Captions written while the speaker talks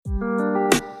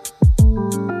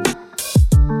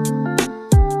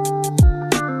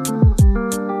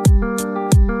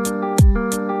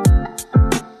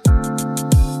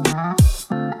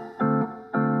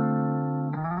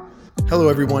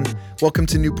everyone. Welcome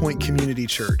to New Point Community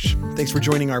Church. Thanks for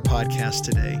joining our podcast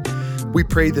today. We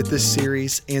pray that this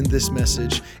series and this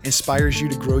message inspires you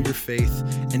to grow your faith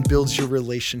and builds your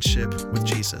relationship with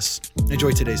Jesus.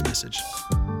 Enjoy today's message.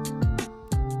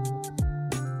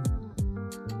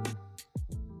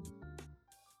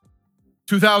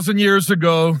 "2,000 years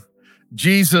ago,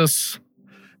 Jesus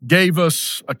gave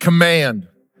us a command,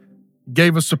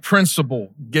 gave us a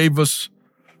principle, gave us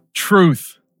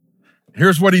truth.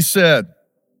 Here's what he said.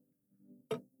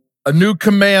 A new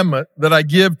commandment that I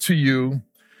give to you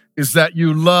is that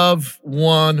you love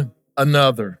one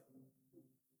another.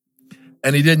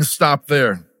 And he didn't stop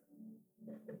there.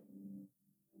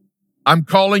 I'm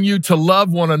calling you to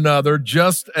love one another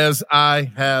just as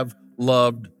I have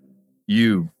loved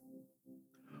you.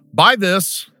 By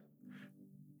this,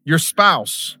 your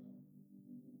spouse,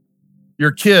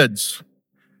 your kids,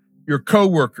 your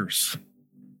coworkers,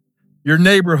 your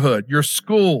neighborhood, your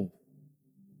school,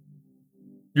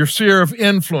 your sphere of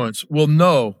influence will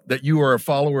know that you are a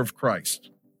follower of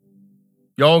Christ.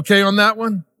 Y'all okay on that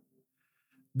one?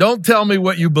 Don't tell me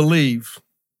what you believe.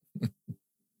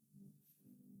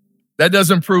 That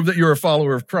doesn't prove that you're a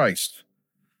follower of Christ.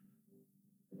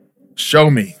 Show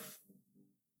me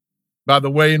by the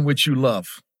way in which you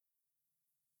love.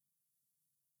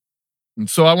 And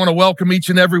so I want to welcome each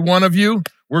and every one of you.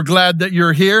 We're glad that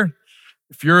you're here.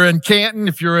 If you're in Canton,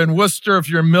 if you're in Worcester, if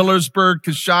you're in Millersburg,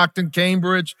 Coshocton,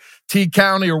 Cambridge, T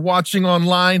County, or watching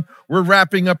online, we're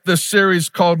wrapping up this series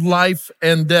called Life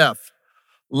and Death.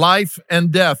 Life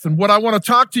and Death. And what I want to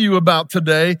talk to you about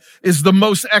today is the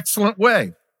most excellent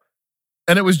way.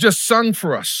 And it was just sung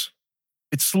for us.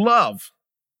 It's love.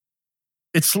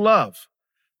 It's love.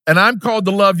 And I'm called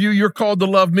to love you. You're called to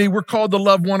love me. We're called to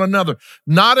love one another.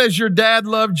 Not as your dad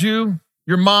loved you,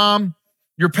 your mom,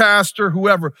 your pastor,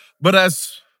 whoever, but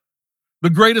as the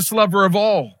greatest lover of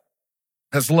all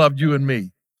has loved you and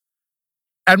me.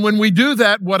 And when we do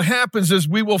that, what happens is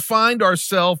we will find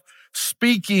ourselves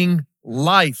speaking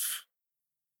life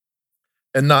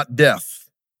and not death.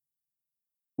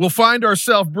 We'll find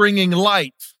ourselves bringing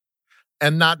light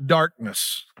and not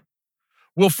darkness.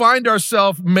 We'll find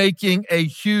ourselves making a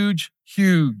huge,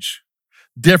 huge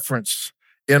difference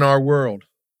in our world.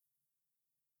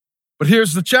 But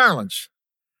here's the challenge.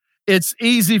 It's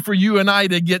easy for you and I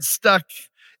to get stuck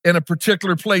in a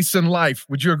particular place in life.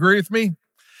 Would you agree with me?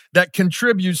 That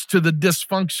contributes to the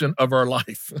dysfunction of our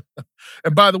life.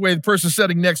 And by the way, the person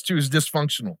sitting next to you is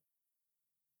dysfunctional.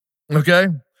 Okay?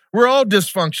 We're all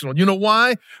dysfunctional. You know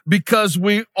why? Because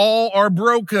we all are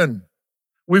broken.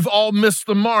 We've all missed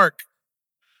the mark.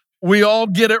 We all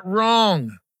get it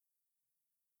wrong.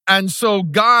 And so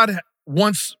God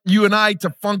wants you and I to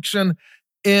function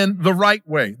in the right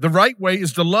way. The right way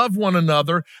is to love one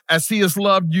another as he has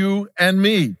loved you and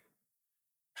me.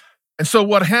 And so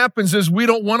what happens is we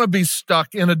don't want to be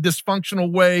stuck in a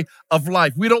dysfunctional way of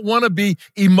life. We don't want to be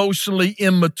emotionally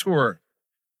immature.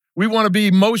 We want to be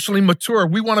emotionally mature.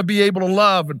 We want to be able to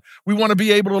love, and we want to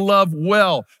be able to love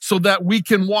well so that we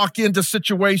can walk into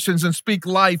situations and speak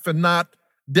life and not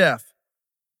death.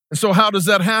 And so how does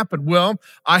that happen? Well,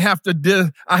 I have to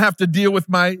deal with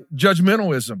my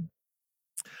judgmentalism.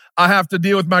 I have to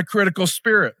deal with my critical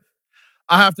spirit.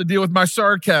 I have to deal with my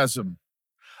sarcasm.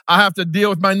 I have to deal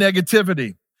with my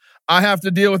negativity. I have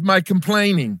to deal with my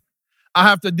complaining. I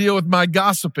have to deal with my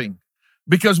gossiping.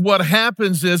 Because what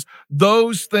happens is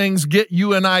those things get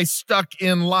you and I stuck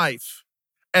in life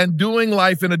and doing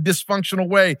life in a dysfunctional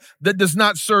way that does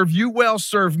not serve you well,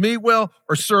 serve me well,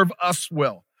 or serve us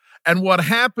well. And what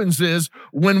happens is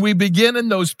when we begin in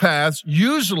those paths,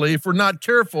 usually, if we're not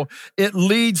careful, it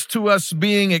leads to us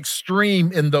being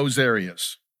extreme in those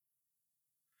areas,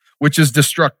 which is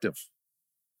destructive.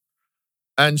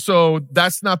 And so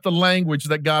that's not the language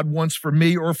that God wants for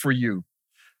me or for you.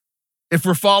 If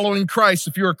we're following Christ,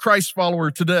 if you're a Christ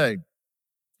follower today,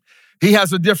 he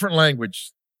has a different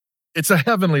language. It's a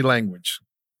heavenly language.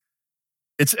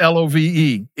 It's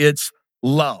L-O-V-E. It's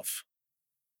love.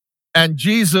 And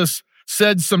Jesus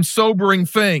said some sobering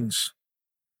things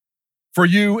for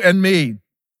you and me,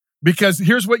 because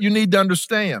here's what you need to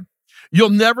understand. You'll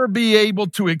never be able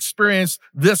to experience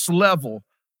this level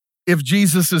if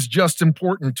Jesus is just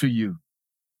important to you.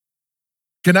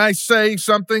 Can I say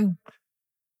something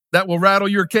that will rattle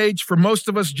your cage? For most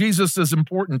of us, Jesus is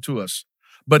important to us,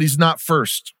 but he's not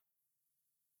first.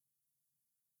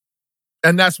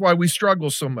 And that's why we struggle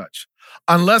so much.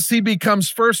 Unless he becomes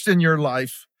first in your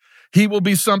life, he will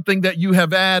be something that you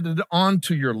have added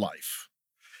onto your life.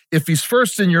 If he's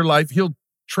first in your life, he'll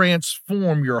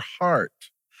transform your heart,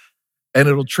 and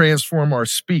it'll transform our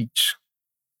speech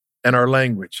and our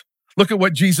language. Look at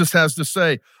what Jesus has to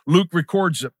say. Luke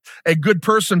records it. A good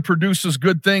person produces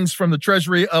good things from the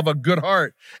treasury of a good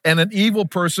heart, and an evil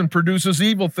person produces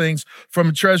evil things from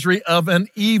the treasury of an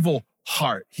evil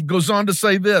heart. He goes on to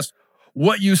say this,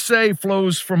 what you say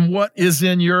flows from what is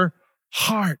in your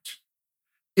heart.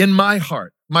 In my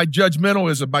heart, my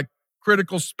judgmentalism, my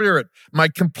critical spirit, my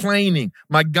complaining,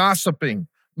 my gossiping,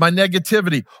 my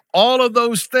negativity, all of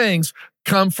those things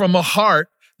come from a heart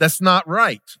that's not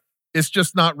right. It's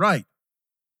just not right.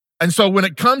 And so when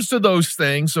it comes to those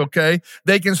things, okay,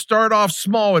 they can start off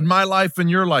small in my life and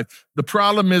your life. The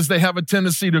problem is they have a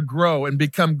tendency to grow and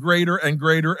become greater and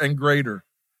greater and greater.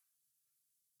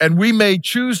 And we may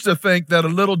choose to think that a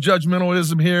little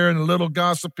judgmentalism here and a little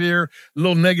gossip here, a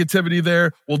little negativity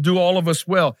there will do all of us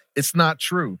well. It's not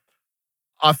true.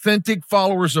 Authentic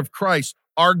followers of Christ,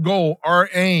 our goal, our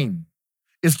aim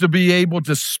is to be able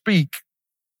to speak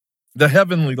the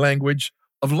heavenly language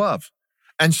of love.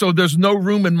 And so there's no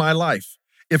room in my life,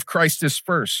 if Christ is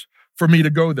first, for me to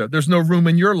go there. There's no room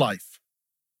in your life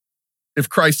if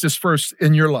Christ is first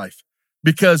in your life,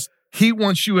 because he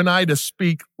wants you and I to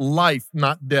speak life,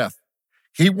 not death.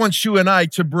 He wants you and I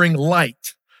to bring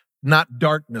light, not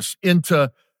darkness,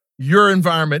 into your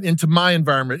environment, into my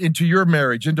environment, into your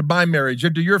marriage, into my marriage,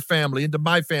 into your family, into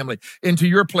my family, into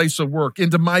your place of work,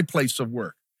 into my place of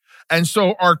work. And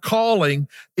so our calling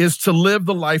is to live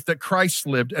the life that Christ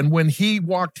lived. And when he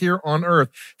walked here on earth,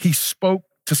 he spoke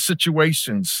to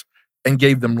situations and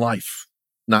gave them life,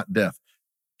 not death.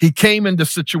 He came into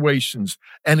situations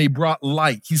and he brought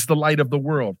light. He's the light of the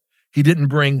world. He didn't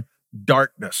bring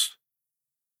darkness.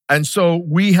 And so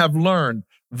we have learned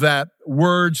that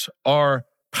words are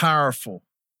powerful,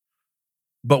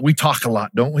 but we talk a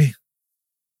lot, don't we?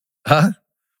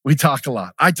 We talk a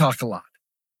lot. I talk a lot.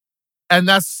 And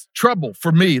that's trouble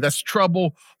for me. That's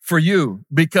trouble for you,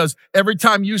 because every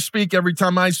time you speak, every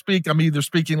time I speak, I'm either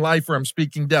speaking life or I'm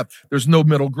speaking death. There's no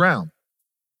middle ground.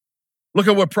 Look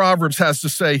at what Proverbs has to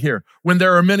say here. When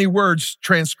there are many words,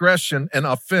 transgression and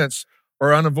offense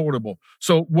are unavoidable.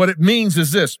 So what it means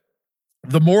is this: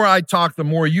 the more I talk, the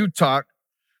more you talk,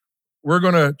 we're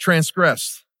going to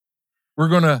transgress. We're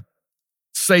going to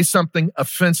say something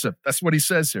offensive. That's what he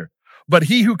says here. But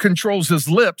he who controls his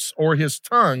lips or his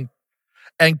tongue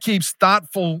and keeps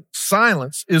thoughtful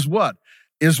silence is what?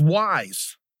 Is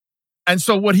wise. And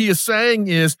so what he is saying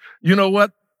is, you know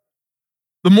what?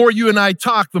 The more you and I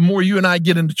talk, the more you and I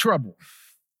get into trouble.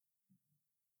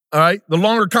 All right? The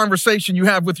longer conversation you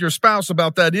have with your spouse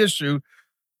about that issue,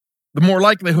 the more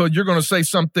likelihood you're going to say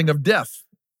something of death,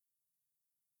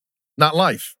 not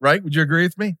life, right? Would you agree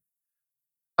with me?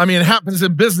 I mean, it happens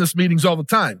in business meetings all the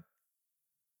time.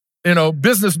 You know,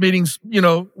 business meetings, you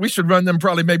know, we should run them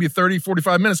probably maybe 30,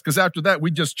 45 minutes, because after that, we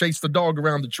just chase the dog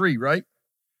around the tree, right?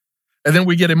 And then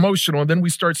we get emotional, and then we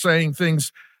start saying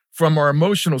things from our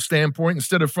emotional standpoint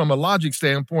instead of from a logic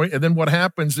standpoint. And then what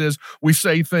happens is we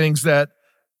say things that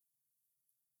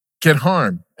can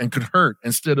harm and could hurt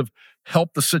instead of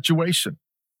help the situation.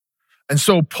 And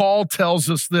so Paul tells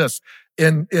us this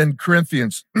in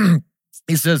Corinthians.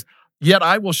 He says, yet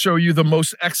I will show you the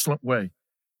most excellent way.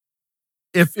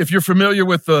 If you're familiar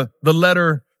with the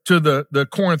letter to the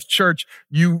Corinth church,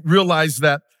 you realize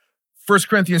that 1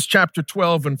 Corinthians chapter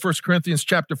 12 and 1 Corinthians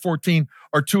chapter 14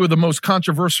 are two of the most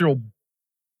controversial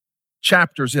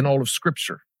chapters in all of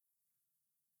Scripture.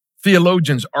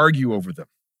 Theologians argue over them,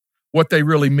 what they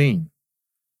really mean.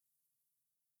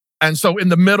 And so in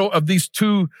the middle of these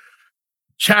two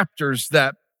chapters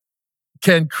that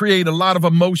can create a lot of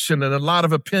emotion and a lot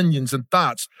of opinions and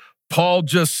thoughts, Paul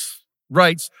just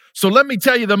writes, so let me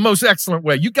tell you the most excellent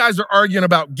way. You guys are arguing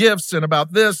about gifts and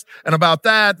about this and about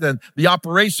that and the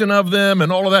operation of them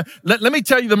and all of that. Let me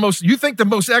tell you you think the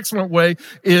most excellent way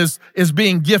is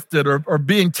being gifted or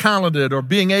being talented or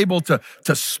being able to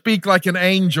speak like an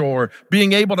angel or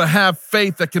being able to have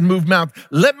faith that can move mountains.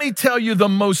 Let me tell you the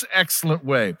most excellent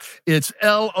way. It's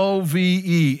LOVE.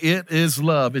 It is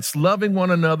love. It's loving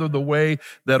one another the way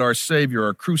that our Savior,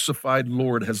 our crucified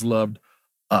Lord, has loved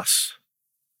us.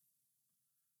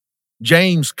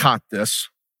 James caught this,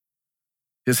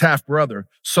 his half-brother,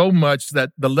 so much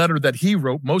that the letter that he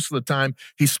wrote, most of the time,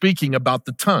 he's speaking about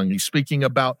the tongue. He's speaking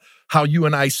about how you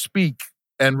and I speak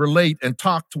and relate and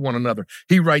talk to one another.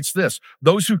 He writes this: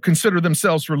 those who consider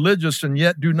themselves religious and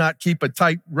yet do not keep a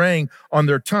tight rein on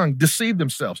their tongue deceive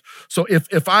themselves. So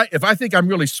if I think I'm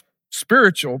really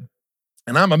spiritual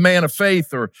and I'm a man of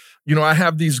faith, or, you know, I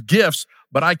have these gifts,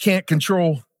 but I can't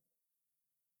control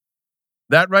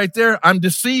that right there, I'm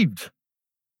deceived.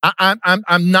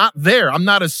 I'm not there. I'm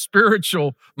not as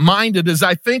spiritual minded as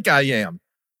I think I am.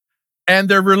 And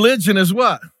their religion is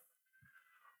what?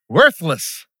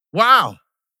 Worthless. Wow.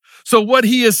 So what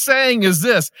he is saying is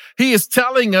this. He is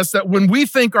telling us that when we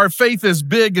think our faith is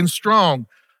big and strong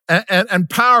and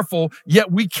powerful,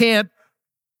 yet we can't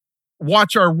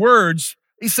watch our words,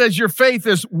 he says your faith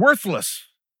is worthless.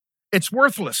 It's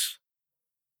worthless.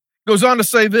 Goes on to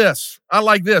say this. I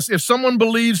like this. If someone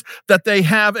believes that they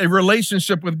have a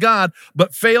relationship with God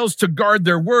but fails to guard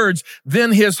their words,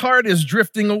 then his heart is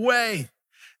drifting away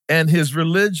and his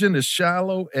religion is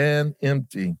shallow and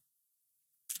empty.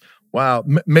 Wow.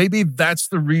 Maybe that's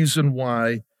the reason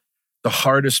why the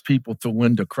hardest people to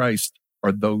win to Christ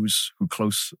are those who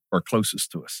are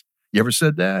closest to us. You ever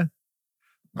said that?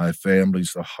 My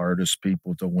family's the hardest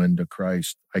people to win to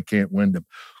Christ. I can't win them.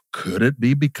 Could it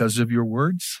be because of your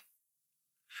words?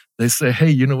 They say, hey,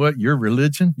 you know what? Your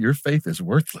religion, your faith is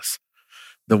worthless.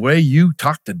 The way you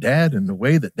talk to dad and the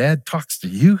way that dad talks to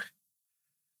you,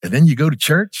 and then you go to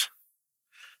church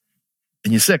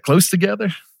and you sit close together,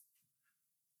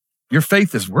 your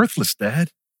faith is worthless,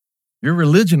 Dad. Your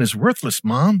religion is worthless,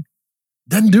 Mom.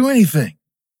 Doesn't do anything.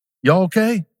 Y'all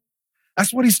okay?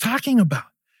 That's what he's talking about.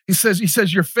 He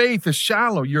says your faith is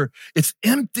shallow. It's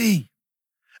empty.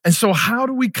 And so how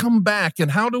do we come back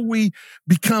and how do we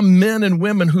become men and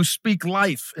women who speak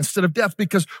life instead of death?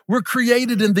 Because we're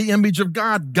created in the image of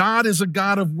God. God is a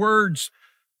God of words.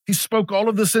 He spoke all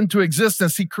of this into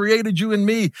existence. He created you and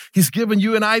me. He's given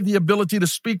you and I the ability to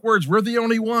speak words. We're the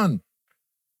only one.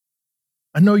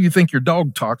 I know you think your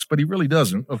dog talks, but he really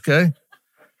doesn't, okay?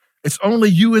 It's only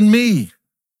you and me.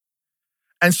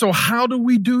 And so how do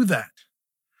we do that?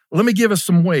 Let me give us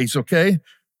some ways, okay?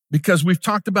 Because we've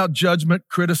talked about judgment,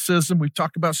 criticism, we've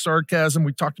talked about sarcasm,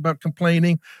 we've talked about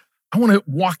complaining. I want to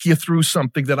walk you through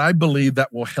something that I believe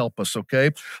that will help us,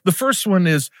 okay? The first one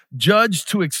is judge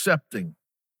to accepting.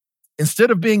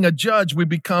 Instead of being a judge, we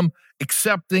become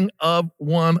accepting of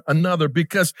one another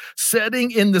because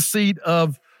sitting in the seat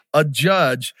of a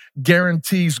judge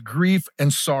guarantees grief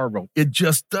and sorrow. It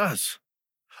just does.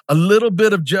 A little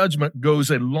bit of judgment goes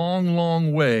a long,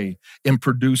 long way in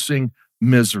producing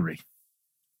misery.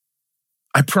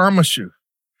 I promise you.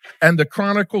 And the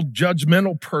chronicled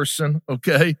judgmental person,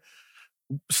 okay,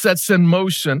 sets in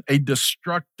motion a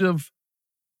destructive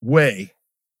way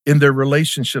in their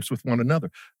relationships with one another.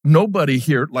 Nobody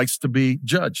here likes to be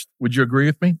judged. Would you agree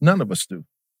with me? None of us do.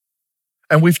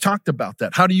 And we've talked about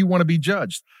that. How do you want to be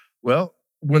judged? Well,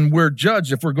 when we're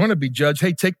judged, if we're going to be judged,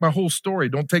 hey, take my whole story.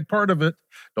 Don't take part of it.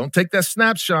 Don't take that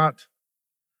snapshot.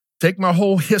 Take my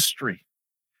whole history.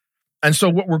 And so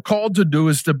what we're called to do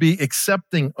is to be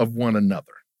accepting of one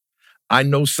another. I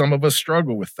know some of us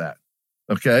struggle with that,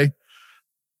 okay?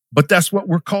 But that's what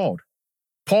we're called.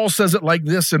 Paul says it like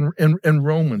this in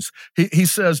Romans. He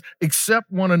says,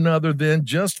 accept one another then,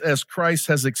 just as Christ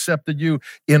has accepted you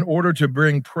in order to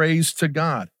bring praise to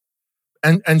God.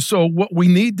 And so what we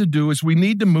need to do is we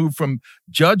need to move from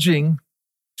judging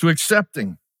to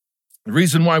accepting. The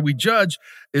reason why we judge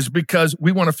is because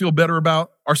we want to feel better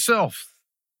about ourselves.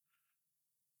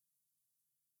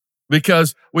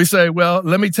 Because we say, well,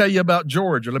 let me tell you about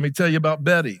George, or let me tell you about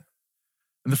Betty.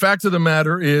 And the fact of the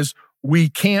matter is, we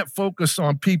can't focus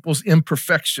on people's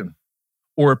imperfection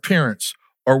or appearance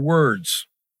or words.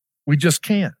 We just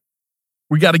can't.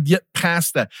 We got to get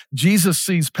past that. Jesus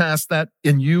sees past that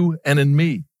in you and in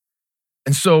me.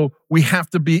 And so we have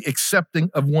to be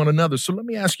accepting of one another. So let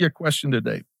me ask you a question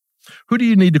today. Who do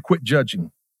you need to quit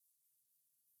judging?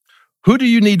 Who do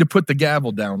you need to put the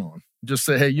gavel down on? Just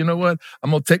say, hey, you know what? I'm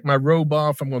going to take my robe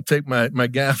off. I'm going to take my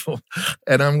gavel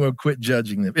and I'm going to quit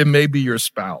judging them. It may be your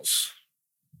spouse.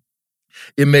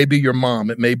 It may be your mom.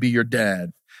 It may be your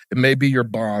dad. It may be your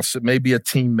boss. It may be a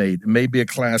teammate. It may be a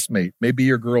classmate. Maybe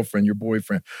your girlfriend, your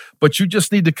boyfriend. But you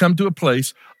just need to come to a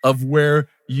place of where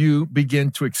you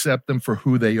begin to accept them for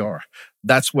who they are.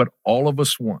 That's what all of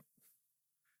us want.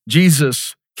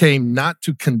 Jesus came not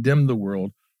to condemn the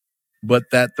world, but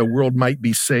that the world might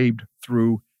be saved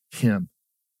through him.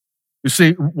 You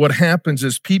see, what happens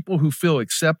is people who feel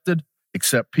accepted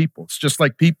accept people. It's just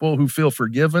like people who feel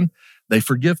forgiven, they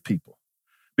forgive people.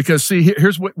 Because see,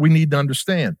 here's what we need to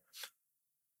understand.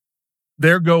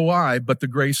 There go I, but the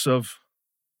grace of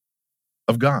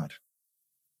God,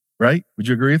 right? Would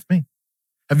you agree with me?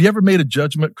 Have you ever made a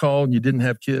judgment call and you didn't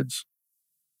have kids?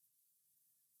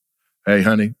 Hey,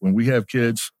 honey, when we have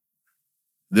kids,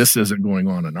 this isn't going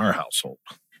on in our household.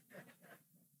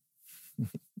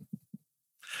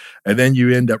 And then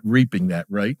you end up reaping that,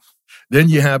 right? Then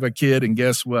you have a kid and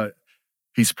guess what?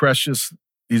 He's precious,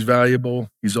 he's valuable,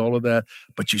 he's all of that,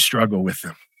 but you struggle with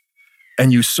him.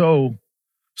 And you sow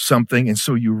something and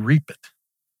so you reap it.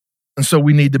 And so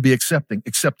we need to be accepting.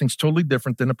 Accepting's totally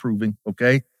different than approving,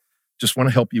 okay? Just want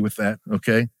to help you with that,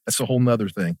 okay? That's a whole nother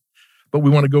thing. But we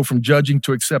want to go from judging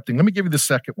to accepting. Let me give you the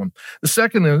second one. The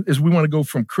second is we want to go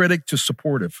from critic to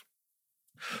supportive.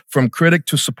 From critic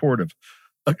to supportive.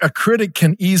 A critic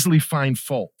can easily find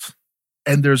fault,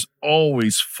 and there's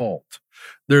always fault.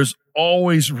 There's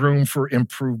always room for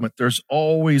improvement. There's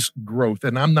always growth,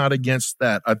 and I'm not against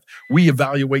that. We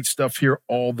evaluate stuff here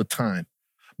all the time.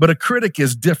 But a critic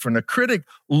is different. A critic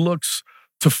looks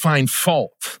to find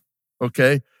fault,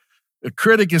 okay? A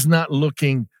critic is not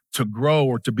looking to grow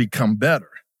or to become better,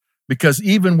 because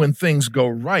even when things go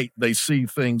right, they see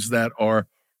things that are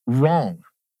wrong.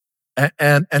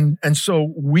 And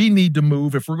so we need to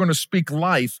move, if we're going to speak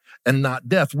life and not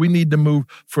death, we need to move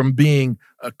from being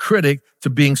a critic to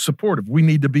being supportive. We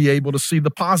need to be able to see the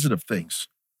positive things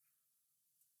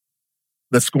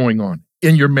that's going on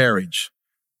in your marriage,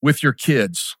 with your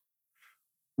kids,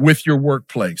 with your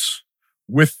workplace,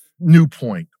 with New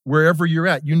Point, wherever you're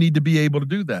at. You need to be able to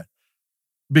do that,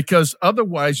 because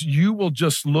otherwise you will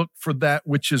just look for that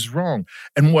which is wrong.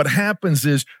 And what happens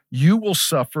is you will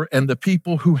suffer, and the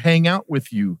people who hang out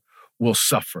with you will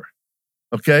suffer,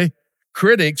 okay?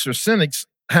 Critics or cynics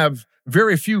have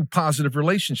very few positive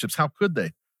relationships. How could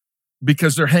they?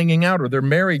 Because they're hanging out, or they're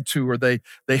married to, or they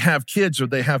have kids, or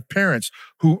they have parents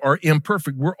who are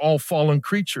imperfect. We're all fallen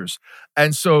creatures.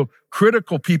 And so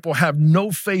critical people have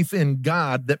no faith in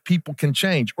God that people can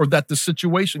change, or that the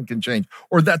situation can change,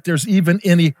 or that there's even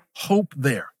any hope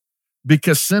there,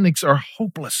 because cynics are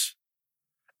hopeless.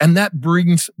 And that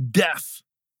brings death.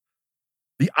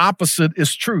 The opposite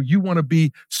is true. You want to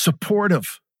be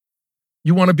supportive.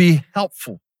 You want to be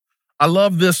helpful. I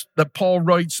love this that Paul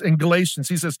writes in Galatians.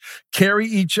 He says, carry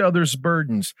each other's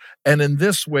burdens, and in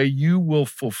this way you will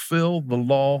fulfill the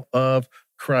law of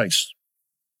Christ.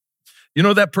 You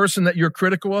know that person that you're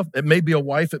critical of? It may be a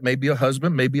wife, it may be a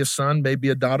husband, maybe a son, maybe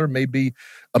a daughter, maybe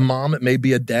a mom, it may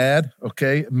be a dad,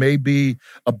 okay? It may be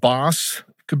a boss.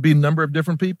 It could be a number of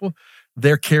different people.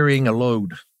 They're carrying a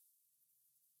load.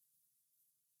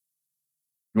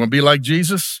 You want to be like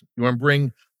Jesus? You want to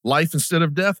bring life instead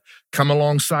of death? Come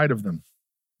alongside of them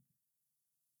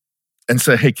and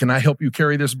say, hey, can I help you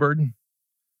carry this burden?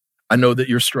 I know that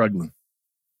you're struggling.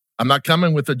 I'm not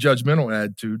coming with a judgmental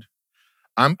attitude.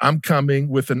 I'm coming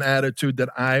with an attitude that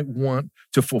I want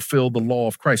to fulfill the law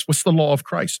of Christ. What's the law of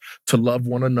Christ? To love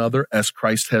one another as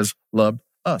Christ has loved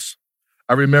us.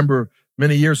 I remember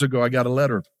many years ago, I got a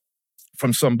letter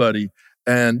from somebody,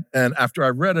 and after I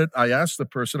read it, I asked the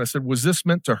person, I said, was this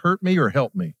meant to hurt me or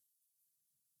help me?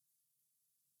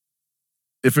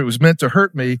 If it was meant to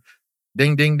hurt me,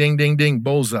 ding, ding, ding, ding, ding,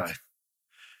 bullseye.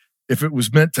 If it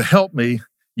was meant to help me,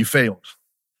 you failed.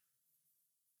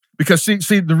 Because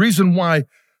see, the reason why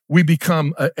we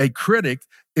become a critic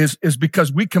is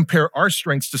because we compare our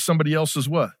strengths to somebody else's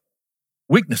what?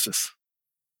 Weaknesses,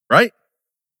 right?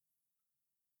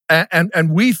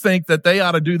 And we think that they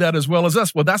ought to do that as well as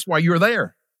us. Well, that's why you're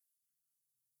there.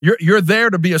 You're there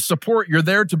to be a support. You're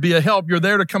there to be a help. You're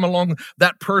there to come along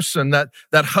that person, that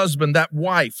husband, that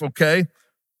wife, okay?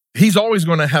 He's always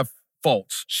going to have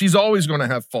faults. She's always going to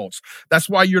have faults. That's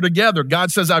why you're together.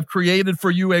 God says, I've created for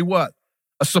you a what?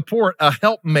 A support, a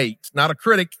helpmate, not a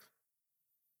critic.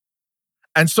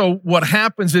 And so what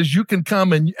happens is you can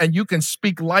come and you can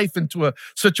speak life into a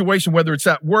situation, whether it's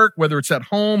at work, whether it's at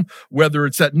home, whether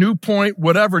it's at New Point,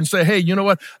 whatever, and say, hey, you know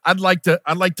what? I'd like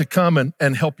to come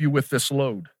and help you with this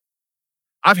load.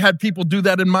 I've had people do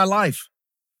that in my life.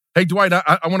 Hey, Dwight,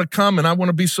 I want to come and I want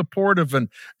to be supportive, and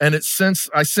I sense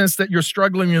that you're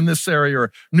struggling in this area,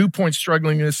 or New Point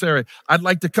struggling in this area. I'd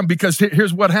like to come, because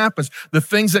here's what happens. The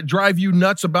things that drive you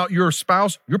nuts about your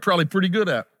spouse, you're probably pretty good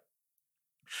at.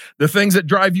 The things that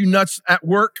drive you nuts at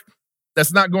work,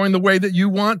 that's not going the way that you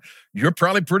want, you're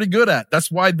probably pretty good at.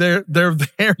 That's why they're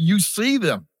there. You see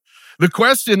them. The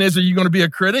question is, are you going to be a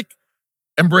critic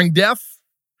and bring death?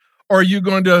 Or are you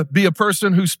going to be a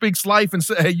person who speaks life and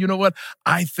say, hey, you know what?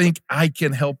 I think I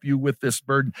can help you with this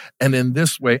burden. And in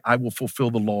this way, I will fulfill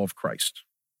the law of Christ.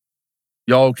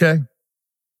 Y'all okay?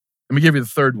 Let me give you the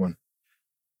third one.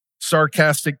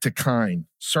 Sarcastic to kind.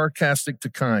 Sarcastic to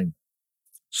kind.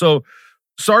 So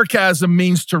sarcasm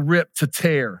means to rip, to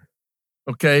tear,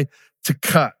 okay? To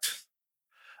cut.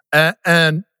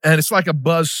 And it's like a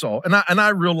buzzsaw. And I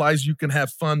realize you can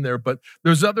have fun there, but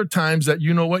there's other times that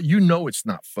you know what? You know it's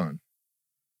not fun.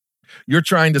 You're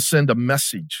trying to send a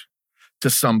message to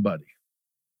somebody.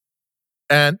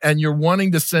 And you're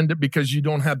wanting to send it because you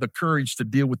don't have the courage to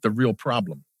deal with the real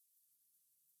problem.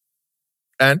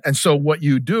 And so what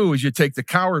you do is you take the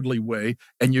cowardly way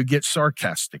and you get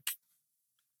sarcastic,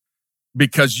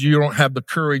 because you don't have the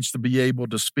courage to be able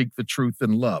to speak the truth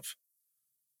in love.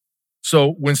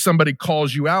 So when somebody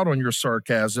calls you out on your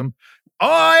sarcasm,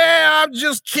 oh yeah, I'm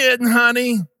just kidding,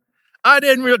 honey.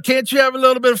 Can't you have a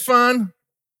little bit of fun?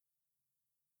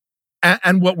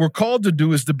 And what we're called to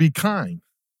do is to be kind.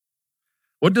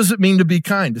 What does it mean to be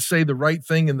kind? To say the right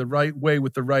thing in the right way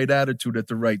with the right attitude at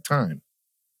the right time.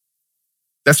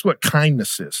 That's what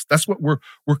kindness is. That's what we're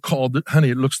called. Honey,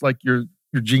 it looks like your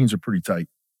jeans are pretty tight.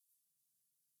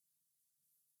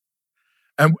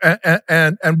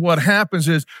 And what happens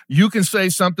is you can say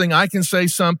something, I can say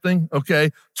something, okay,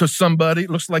 to somebody.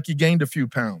 It looks like you gained a few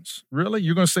pounds. Really?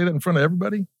 You're going to say that in front of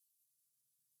everybody?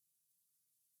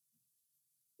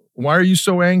 Why are you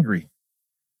so angry?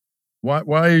 Why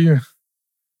are you,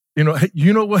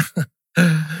 you know what?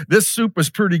 This soup is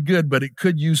pretty good, but it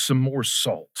could use some more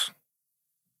salt.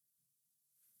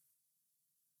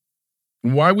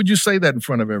 Why would you say that in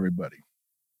front of everybody?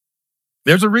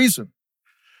 There's a reason.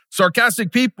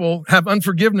 Sarcastic people have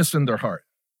unforgiveness in their heart.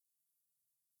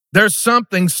 There's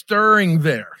something stirring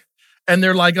there, and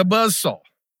they're like a buzzsaw,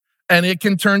 and it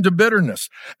can turn to bitterness.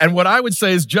 And what I would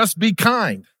say is just be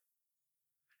kind.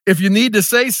 If you need to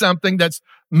say something that's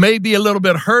maybe a little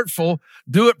bit hurtful,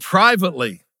 do it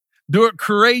privately, do it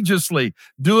courageously,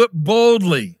 do it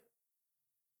boldly.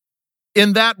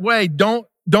 In that way, don't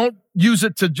use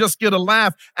it to just get a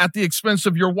laugh at the expense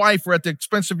of your wife or at the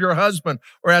expense of your husband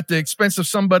or at the expense of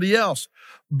somebody else.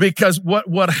 Because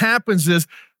what happens is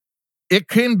it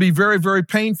can be very, very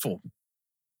painful.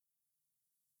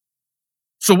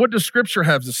 So what does Scripture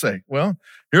have to say? Well,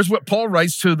 here's what Paul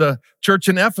writes to the church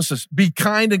in Ephesus. Be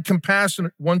kind and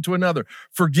compassionate one to another,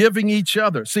 forgiving each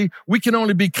other. See, we can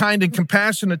only be kind and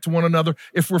compassionate to one another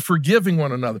if we're forgiving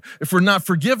one another. If we're not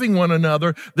forgiving one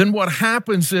another, then what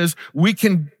happens is we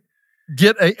can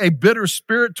get a bitter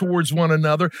spirit towards one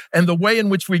another, and the way in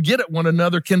which we get at one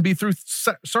another can be through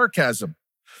sarcasm.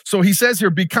 So he says here,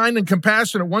 be kind and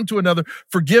compassionate one to another,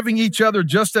 forgiving each other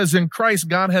just as in Christ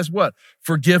God has what?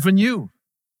 Forgiven you.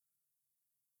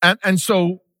 And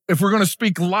so if we're going to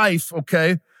speak life,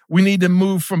 okay, we need to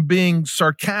move from being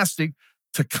sarcastic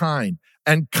to kind.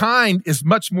 And kind is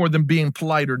much more than being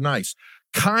polite or nice.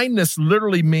 Kindness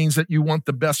literally means that you want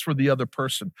the best for the other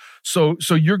person. So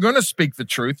you're going to speak the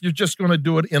truth. You're just going to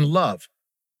do it in love.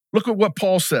 Look at what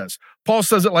Paul says. Paul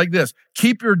says it like this: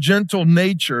 keep your gentle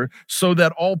nature so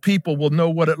that all people will know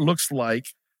what it looks like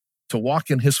to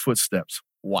walk in his footsteps.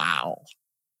 Wow.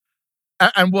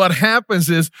 And what happens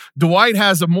is Dwight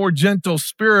has a more gentle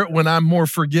spirit when I'm more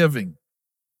forgiving,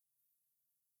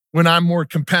 when I'm more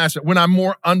compassionate, when I'm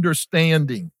more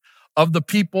understanding of the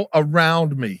people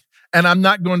around me. And I'm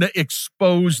not going to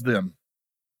expose them,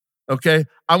 okay?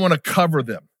 I want to cover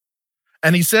them.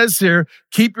 And he says here,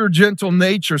 keep your gentle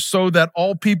nature so that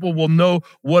all people will know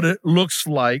what it looks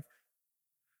like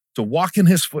to walk in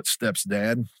his footsteps,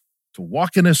 Dad, to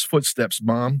walk in his footsteps,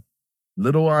 Mom.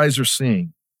 Little eyes are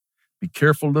seeing. Be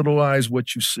careful, little eyes,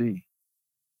 what you see,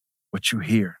 what you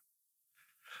hear.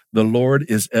 The Lord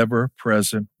is ever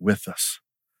present with us.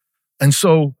 And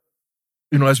so,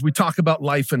 as we talk about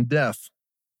life and death,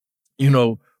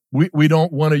 we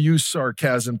don't want to use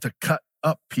sarcasm to cut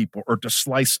up people or to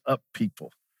slice up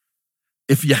people.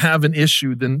 If you have an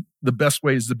issue, then the best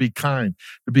way is to be kind,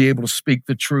 to be able to speak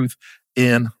the truth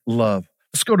in love.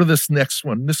 Let's go to this next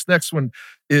one. This next one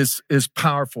is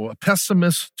powerful. A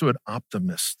pessimist to an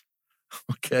optimist,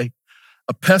 okay?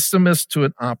 A pessimist to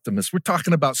an optimist. We're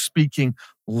talking about speaking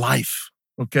life,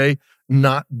 okay?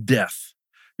 Not death.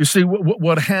 You see,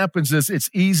 what happens is it's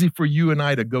easy for you and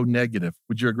I to go negative.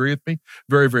 Would you agree with me?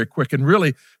 Very, very quick. And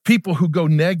really, people who go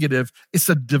negative, it's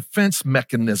a defense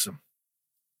mechanism.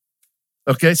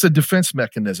 Okay, it's a defense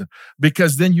mechanism.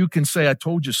 Because then you can say, I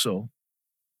told you so.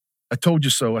 I told you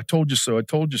so. I told you so. I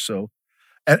told you so.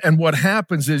 And what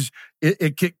happens is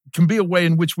it can be a way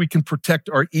in which we can protect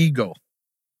our ego,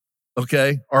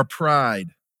 okay, our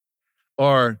pride,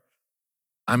 or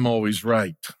I'm always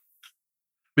right.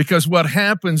 Because what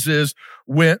happens is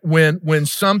when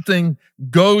something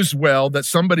goes well that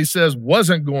somebody says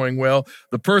wasn't going well,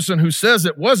 the person who says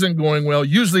it wasn't going well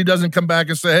usually doesn't come back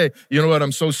and say, hey, you know what,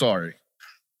 I'm so sorry.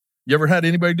 You ever had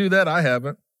anybody do that? I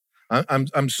haven't.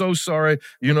 I'm so sorry.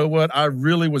 You know what, I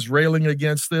really was railing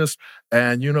against this,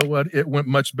 and you know what, it went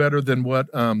much better than what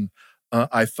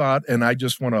I thought, and I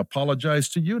just want to apologize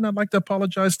to you, and I'd like to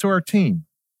apologize to our team.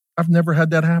 I've never had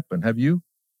that happen. Have you?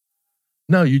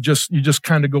 No, you just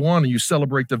kind of go on and you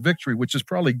celebrate the victory, which is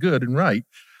probably good and right.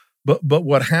 But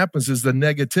what happens is the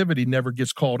negativity never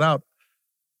gets called out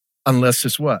unless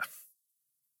it's what?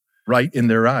 Right in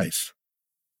their eyes.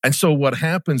 And so what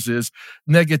happens is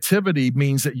negativity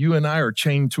means that you and I are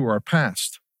chained to our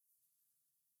past.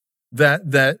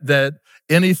 that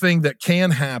anything that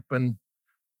can happen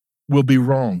will be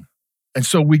wrong. And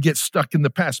so we get stuck in the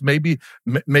past. Maybe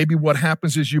what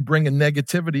happens is you bring a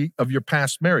negativity of your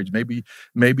past marriage.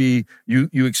 Maybe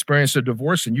you experience a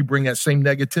divorce and you bring that same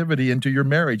negativity into your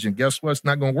marriage. And guess what? It's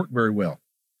not going to work very well.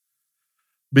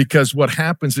 Because what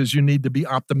happens is you need to be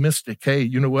optimistic. Hey,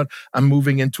 you know what? I'm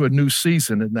moving into a new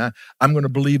season and I'm going to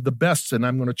believe the best and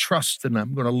I'm going to trust and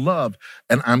I'm going to love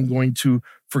and I'm going to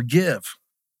forgive.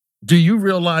 Do you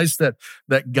realize that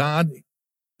God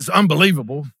is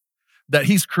unbelievable? That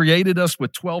he's created us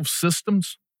with 12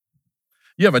 systems.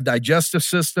 You have a digestive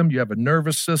system, you have a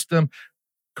nervous system,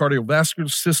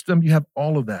 cardiovascular system, you have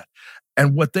all of that.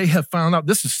 And what they have found out,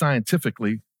 this is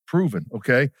scientifically proven,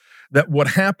 okay, that what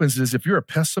happens is if you're a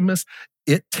pessimist,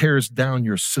 it tears down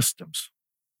your systems.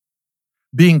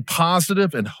 Being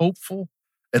positive and hopeful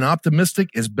and optimistic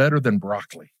is better than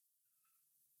broccoli.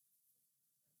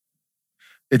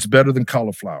 It's better than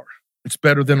cauliflower. It's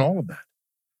better than all of that.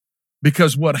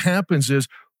 Because what happens is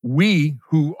we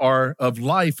who are of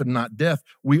life and not death,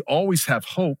 we always have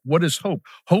hope. What is hope?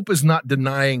 Hope is not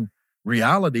denying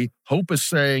reality. Hope is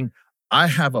saying, I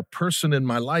have a person in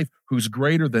my life who's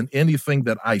greater than anything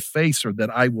that I face or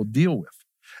that I will deal with.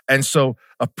 And so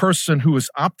a person who is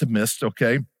optimist,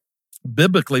 okay,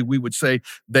 biblically, we would say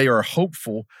they are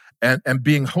hopeful. And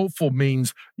being hopeful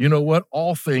means, you know what?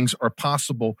 All things are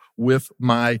possible with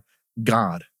my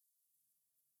God.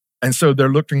 And so they're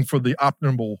looking for the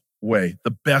optimal way, the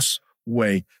best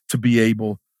way to be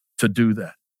able to do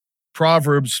that.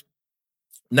 Proverbs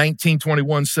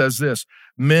 19:21 says this,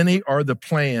 many are the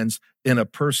plans in a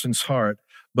person's heart,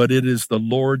 but it is the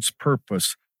Lord's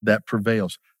purpose that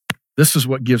prevails. This is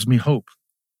what gives me hope.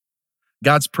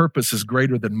 God's purpose is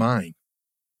greater than mine.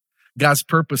 God's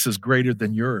purpose is greater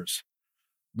than yours.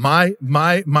 My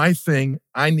thing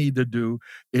I need to do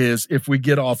is if you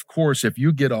get off course,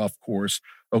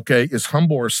 okay, is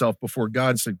humble ourselves before God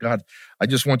and say, God, I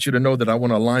just want you to know that I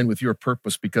want to align with your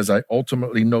purpose because I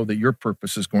ultimately know that your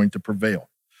purpose is going to prevail.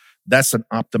 That's an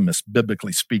optimist,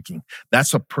 biblically speaking.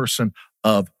 That's a person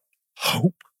of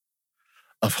hope,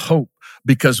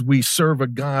 because we serve a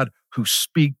God who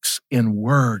speaks in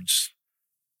words.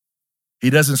 He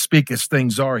doesn't speak as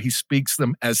things are. He speaks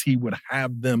them as he would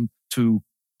have them to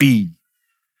be.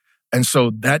 And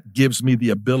so that gives me the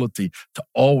ability to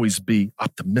always be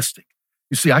optimistic.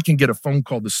 You see, I can get a phone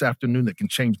call this afternoon that can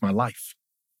change my life.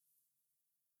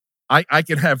 I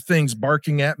can have things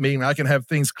barking at me and I can have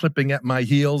things clipping at my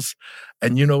heels.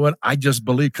 And you know what? I just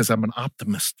believe because I'm an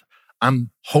optimist.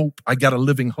 I'm hope. I got a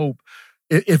living hope.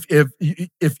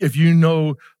 If you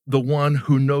know the one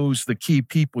who knows the key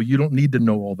people, you don't need to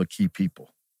know all the key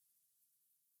people.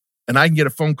 And I can get a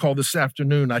phone call this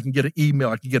afternoon. I can get an email.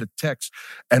 I can get a text.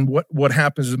 And what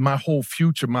happens is my whole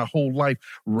future, my whole life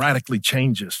radically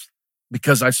changes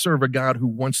because I serve a God who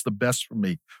wants the best for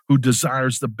me, who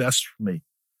desires the best for me.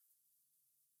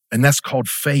 And that's called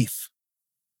faith.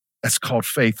 That's called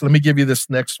faith. Let me give you this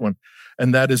next one.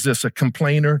 And that is this, a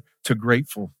complainer to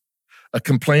grateful. A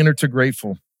complainer to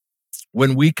grateful.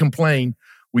 When we complain,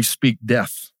 we speak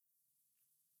death.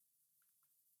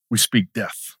 We speak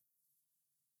death.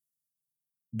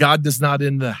 God does not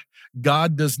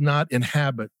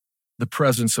inhabit the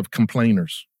presence of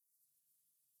complainers.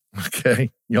 Okay,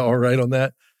 you all right on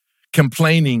that?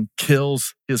 Complaining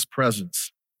kills his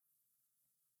presence.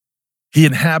 He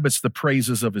inhabits the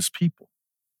praises of his people.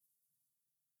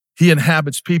 He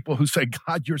inhabits people who say,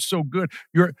 God, you're so good.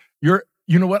 You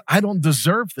know what? I don't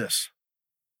deserve this.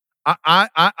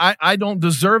 I don't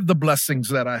deserve the blessings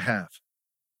that I have.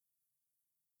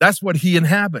 That's what he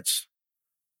inhabits.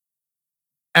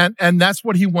 And that's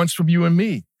what he wants from you and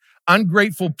me.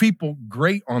 Ungrateful people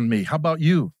grate on me. How about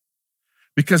you?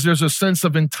 Because there's a sense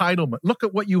of entitlement. Look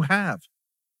at what you have.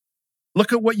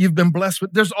 Look at what you've been blessed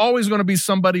with. There's always going to be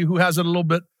somebody who has a little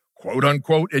bit, quote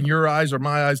unquote, in your eyes or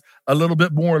my eyes, a little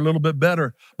bit more, a little bit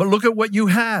better. But look at what you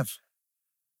have.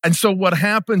 And so what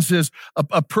happens is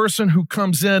a person who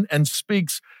comes in and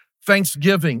speaks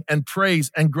thanksgiving and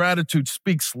praise and gratitude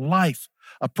speaks life.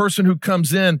 A person who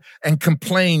comes in and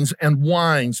complains and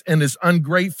whines and is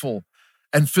ungrateful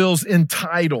and feels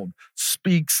entitled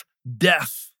speaks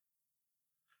death.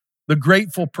 The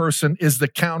grateful person is the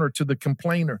counter to the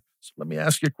complainer. So let me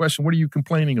ask you a question. What are you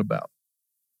complaining about?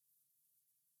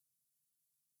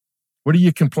 What are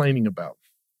you complaining about?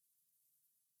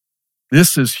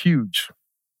 This is huge.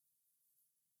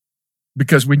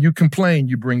 Because when you complain,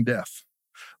 you bring death.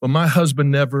 Well, my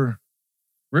husband never,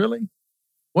 really?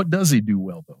 What does he do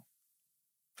well, though?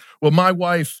 Well, my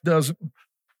wife doesn't.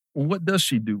 Well, what does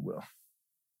she do well?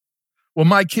 Well,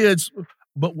 my kids,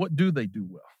 but what do they do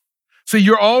well? See,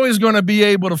 you're always going to be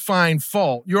able to find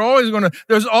fault.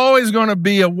 There's always going to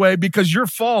be a way because you're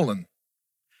fallen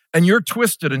and you're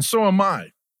twisted and so am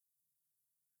I.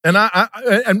 And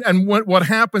what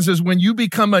happens is when you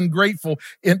become ungrateful,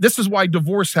 and this is why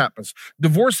divorce happens.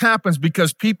 Divorce happens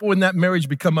because people in that marriage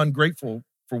become ungrateful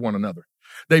for one another.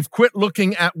 They've quit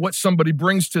looking at what somebody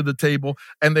brings to the table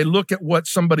and they look at what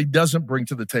somebody doesn't bring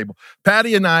to the table.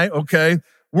 Patty and I, okay,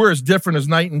 we're as different as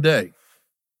night and day.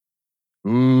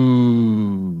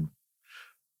 Ooh.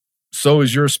 So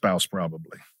is your spouse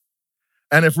probably.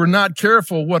 And if we're not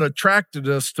careful, what attracted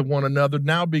us to one another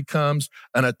now becomes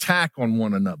an attack on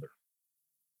one another.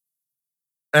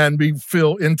 And we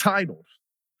feel entitled.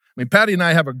 I mean, Patty and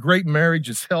I have a great marriage.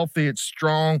 It's healthy. It's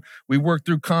strong. We work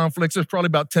through conflicts. There's probably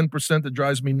about 10% that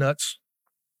drives me nuts.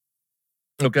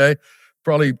 Okay?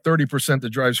 Probably 30% that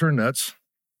drives her nuts.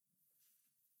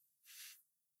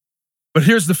 But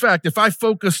here's the fact. If I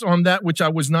focused on that which I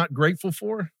was not grateful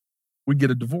for, we'd get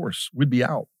a divorce. We'd be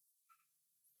out.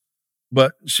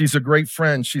 But she's a great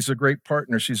friend. She's a great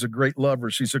partner. She's a great lover.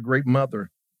 She's a great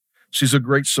mother. She's a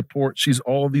great support. She's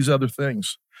all of these other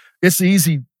things. It's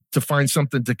easy to find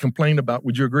something to complain about.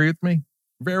 Would you agree with me?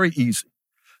 Very easy.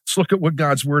 Let's look at what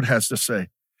God's word has to say.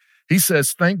 He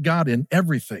says, thank God in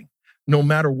everything, no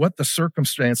matter what the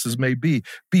circumstances may be.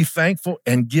 Be thankful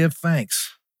and give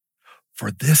thanks. For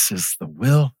this is the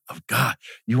will of God.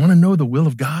 You want to know the will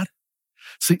of God?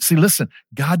 See, listen,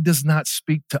 God does not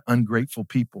speak to ungrateful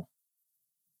people.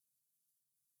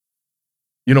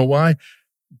 You know why?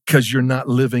 Because you're not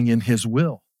living in his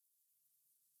will.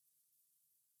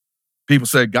 People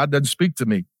say, God doesn't speak to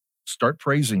me. Start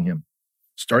praising him.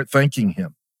 Start thanking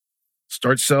him.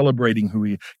 Start celebrating who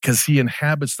he is, because he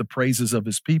inhabits the praises of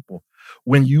his people.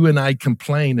 When you and I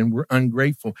complain and we're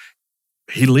ungrateful,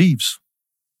 he leaves.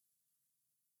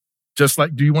 Just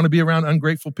like, do you want to be around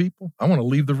ungrateful people? I want to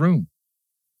leave the room.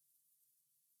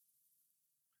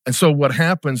 And so what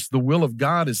happens, the will of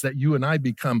God is that you and I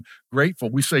become grateful.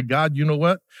 We say, God, you know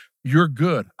what? You're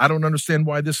good. I don't understand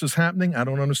why this is happening. I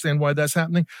don't understand why that's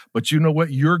happening. But you know what?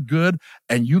 You're good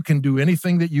and you can do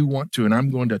anything that you want to. And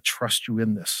I'm going to trust you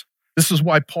in this. This is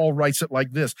why Paul writes it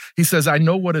like this. He says, I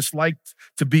know what it's like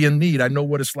to be in need. I know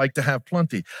what it's like to have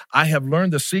plenty. I have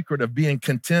learned the secret of being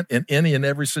content in any and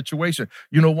every situation.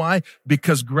 You know why?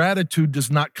 Because gratitude does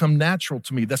not come natural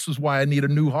to me. This is why I need a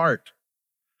new heart.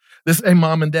 Hey,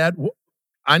 mom and dad,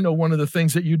 I know one of the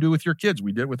things that you do with your kids.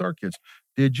 We did with our kids.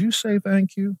 Did you say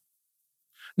thank you?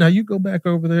 Now you go back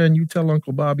over there and you tell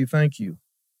Uncle Bobby thank you.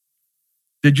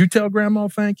 Did you tell Grandma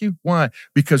thank you? Why?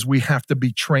 Because we have to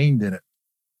be trained in it.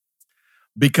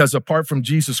 Because apart from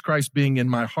Jesus Christ being in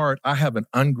my heart, I have an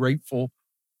ungrateful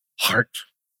heart.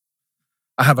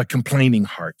 I have a complaining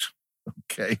heart,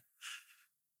 okay?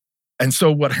 And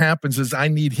so what happens is I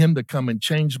need him to come and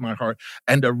change my heart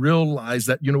and to realize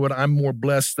that, you know what, I'm more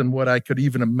blessed than what I could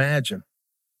even imagine.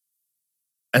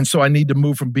 And so I need to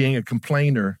move from being a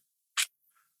complainer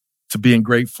to being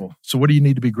grateful. So what do you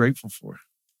need to be grateful for?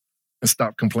 And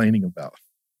stop complaining about.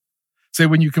 See,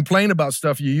 when you complain about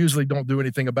stuff, you usually don't do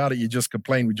anything about it. You just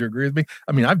complain. Would you agree with me?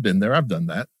 I mean, I've been there. I've done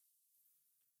that.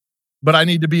 But I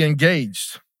need to be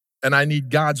engaged, and I need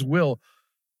God's will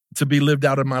to be lived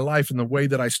out in my life in the way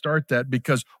that I start that,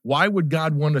 because why would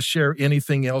God want to share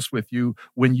anything else with you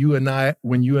when you and I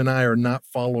are not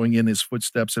following in his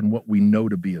footsteps and what we know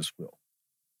to be his will?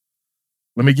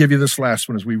 Let me give you this last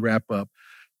one as we wrap up.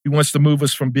 He wants to move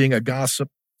us from being a gossip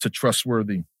to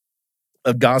trustworthy.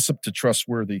 A gossip to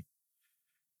trustworthy.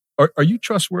 Are you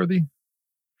trustworthy?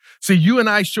 See, you and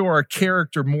I show our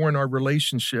character more in our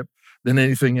relationship than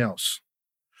anything else.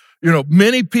 You know,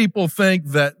 many people think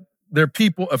that they're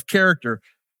people of character,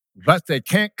 but they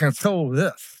can't control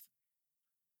this.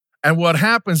 And what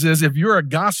happens is if you're a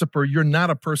gossiper, you're not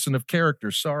a person of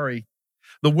character. Sorry.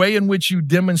 The way in which you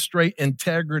demonstrate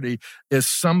integrity is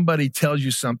somebody tells you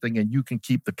something and you can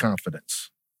keep the confidence.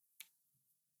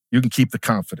 You can keep the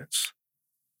confidence.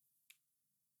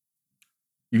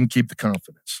 You can keep the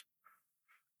confidence.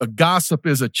 A gossip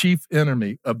is a chief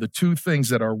enemy of the two things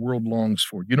that our world longs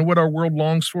for. You know what our world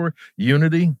longs for?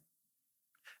 Unity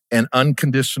and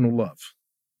unconditional love.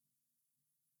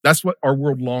 That's what our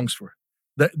world longs for.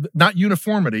 Not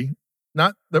uniformity,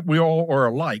 not that we all are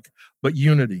alike, but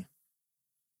unity.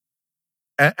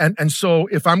 And so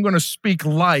if I'm going to speak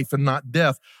life and not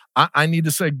death, I need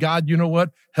to say, God, you know what?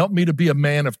 Help me to be a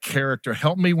man of character.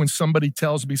 Help me when somebody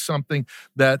tells me something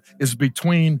that is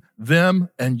between them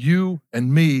and you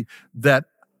and me, that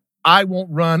I won't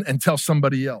run and tell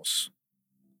somebody else.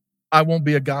 I won't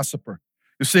be a gossiper.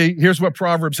 You see, here's what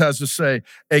Proverbs has to say.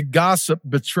 A gossip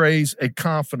betrays a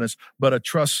confidence, but a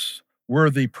trustworthy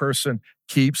trustworthy person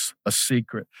keeps a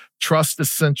secret. Trust is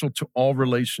essential to all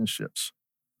relationships.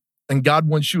 And God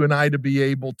wants you and I to be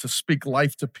able to speak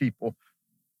life to people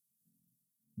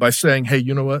by saying, hey,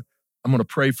 you know what? I'm going to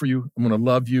pray for you. I'm going to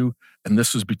love you. And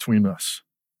this is between us.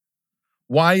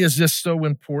 Why is this so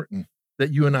important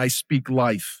that you and I speak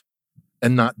life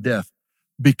and not death?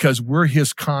 Because we're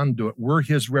his conduit. We're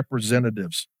his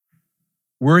representatives.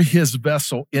 We're his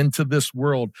vessel into this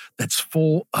world that's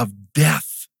full of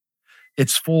death.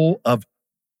 It's full of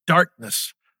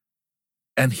darkness.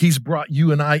 And he's brought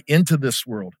you and I into this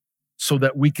world so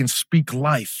that we can speak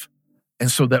life and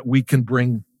so that we can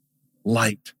bring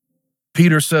light.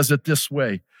 Peter says it this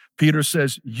way. Peter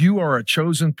says, you are a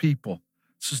chosen people.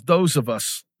 This is those of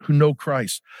us who know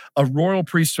Christ, a royal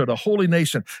priesthood, a holy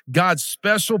nation, God's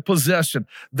special possession,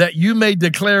 that you may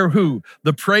declare who?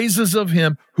 The praises of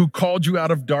him who called you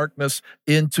out of darkness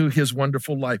into his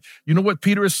wonderful life. You know what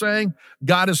Peter is saying?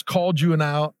 God has called you and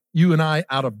I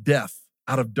out of death,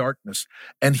 out of darkness.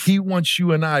 And he wants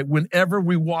you and I, whenever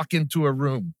we walk into a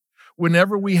room,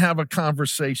 whenever we have a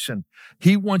conversation,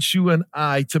 he wants you and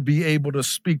I to be able to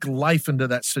speak life into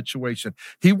that situation.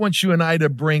 He wants you and I to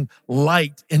bring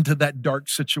light into that dark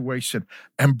situation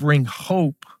and bring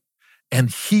hope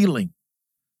and healing.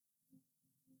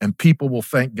 And people will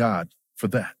thank God for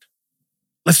that.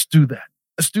 Let's do that.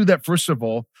 Let's do that, first of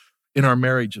all, in our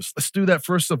marriages. Let's do that,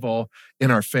 first of all,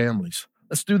 in our families.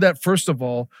 Let's do that, first of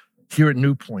all, here at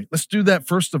New Point. Let's do that,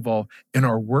 first of all, in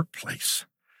our workplace.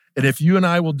 And if you and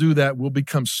I will do that, we'll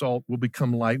become salt, we'll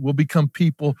become light, we'll become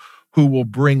people who will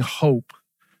bring hope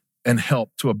and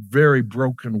help to a very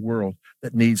broken world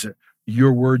that needs it.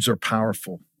 Your words are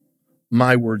powerful.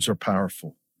 My words are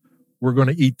powerful. We're going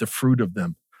to eat the fruit of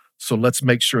them. So let's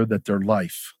make sure that they're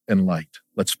life and light.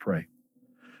 Let's pray.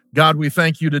 God, we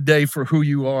thank you today for who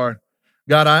you are.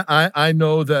 God, I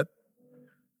know that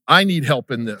I need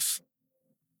help in this.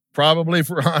 Probably, if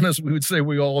we're honest, we would say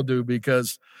we all do,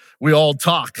 because we all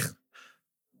talk.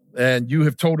 And you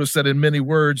have told us that in many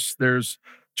words, there's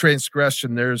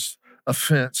transgression, there's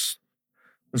offense.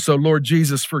 And so, Lord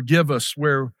Jesus, forgive us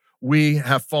where we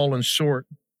have fallen short,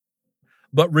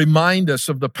 but remind us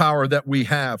of the power that we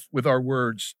have with our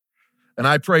words. And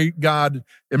I pray, God,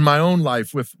 in my own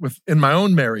life, in my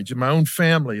own marriage, in my own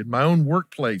family, in my own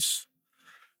workplace,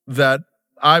 that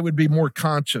I would be more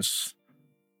conscious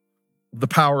the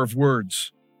power of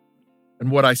words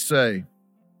and what I say.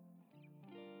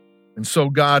 And so,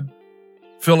 God,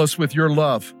 fill us with your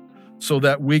love so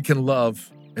that we can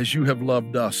love as you have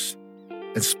loved us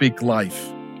and speak life.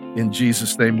 In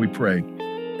Jesus' name we pray.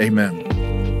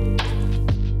 Amen.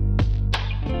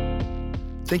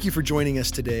 Thank you for joining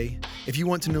us today. If you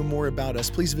want to know more about us,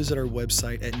 please visit our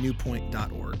website at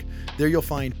newpoint.org. There you'll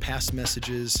find past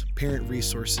messages, parent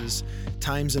resources,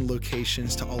 times and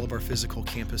locations to all of our physical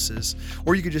campuses,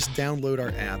 or you could just download our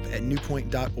app at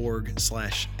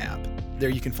newpoint.org/app. There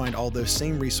you can find all those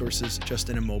same resources just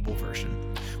in a mobile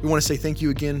version. We want to say thank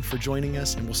you again for joining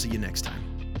us, and we'll see you next time.